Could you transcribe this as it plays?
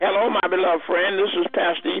my beloved friend. This is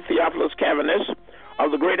Pastor E. Theophilus Cavanis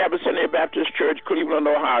of the Great Abyssinia Baptist Church, Cleveland,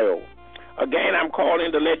 Ohio. Again, I'm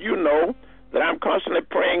calling to let you know that I'm constantly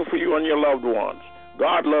praying for you and your loved ones.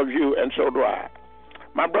 God loves you, and so do I.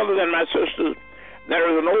 My brothers and my sisters, there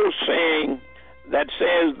is an old saying that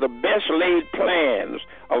says the best laid plans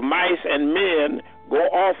of mice and men go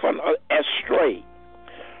often astray.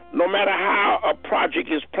 No matter how a project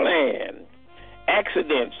is planned,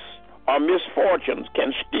 accidents or misfortunes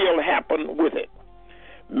can still happen with it.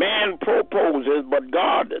 Man proposes, but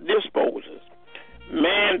God disposes.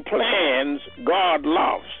 Man plans, God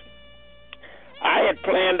loves. I had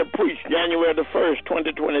planned to preach January the 1st,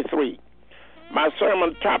 2023. My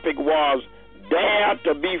sermon topic was Dare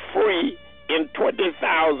to be Free in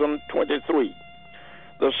 2023.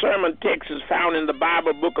 The sermon text is found in the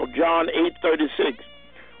Bible book of John 8:36,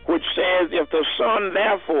 which says, "If the Son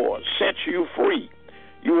therefore sets you free,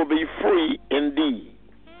 you will be free indeed."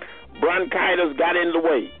 Bronchitis got in the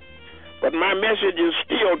way, but my message is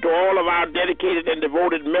still to all of our dedicated and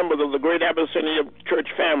devoted members of the Great Abyssinia Church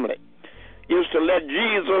family, is to let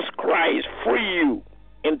Jesus Christ free you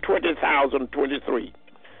in 2023.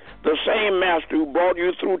 The same Master who brought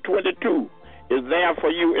you through 22 is there for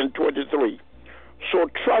you in 23. So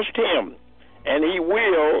trust Him, and He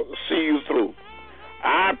will see you through.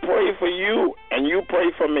 I pray for you, and you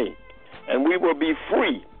pray for me, and we will be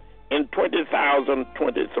free in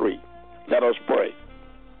 2023. Let us pray.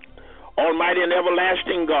 Almighty and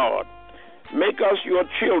everlasting God, make us your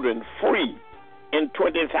children free in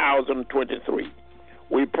 2023.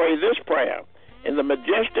 We pray this prayer in the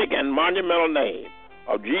majestic and monumental name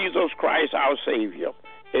of Jesus Christ, our Savior.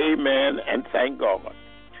 Amen, and thank God.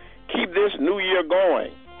 Keep this new year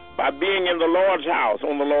going by being in the Lord's house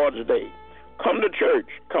on the Lord's day. Come to church,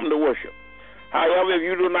 come to worship. However, if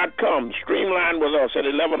you do not come, streamline with us at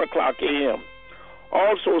 11 o'clock a.m.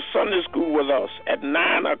 Also, Sunday school with us at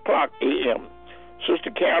 9 o'clock a.m. Sister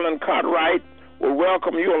Carolyn Cartwright will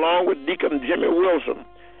welcome you along with Deacon Jimmy Wilson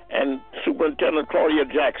and Superintendent Claudia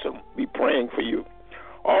Jackson. Be praying for you.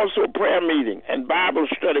 Also, prayer meeting and Bible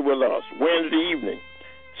study with us Wednesday evening,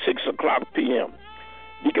 6 o'clock p.m.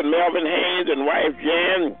 Deacon Melvin Haynes and wife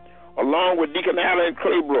Jan, along with Deacon Allen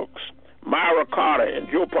Claybrooks, Myra Carter, and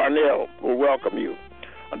Joe Parnell will welcome you.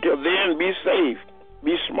 Until then, be safe,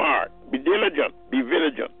 be smart, be diligent, be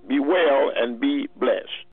vigilant, be well, and be blessed.